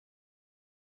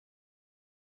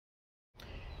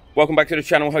Welcome back to the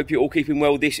channel. Hope you're all keeping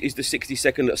well. This is the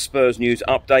 60-second Spurs news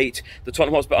update. The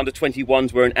Tottenham Hotspur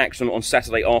under-21s were in action on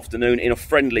Saturday afternoon in a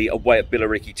friendly away at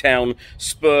Billericay Town.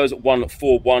 Spurs won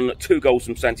 4-1, 2 goals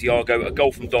from Santiago, a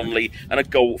goal from Donnelly and a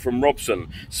goal from Robson.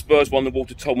 Spurs won the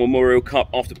Watertoll Memorial Cup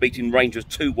after beating Rangers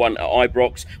 2-1 at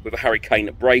Ibrox with a Harry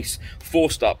Kane brace.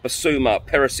 Forster, Basuma,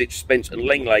 Perisic, Spence and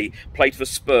Lenglet played for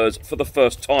Spurs for the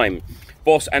first time.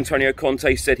 Boss Antonio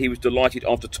Conte said he was delighted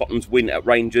after Tottenham's win at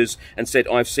Rangers and said,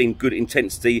 "I've seen good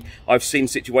intensity. I've seen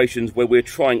situations where we're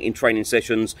trying in training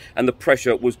sessions and the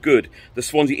pressure was good." The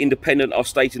Swansea Independent are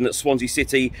stating that Swansea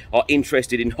City are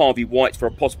interested in Harvey White for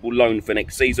a possible loan for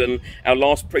next season. Our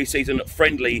last pre-season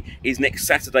friendly is next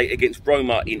Saturday against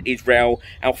Roma in Israel.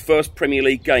 Our first Premier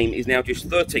League game is now just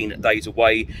 13 days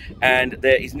away and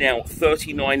there is now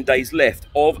 39 days left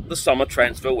of the summer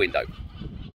transfer window.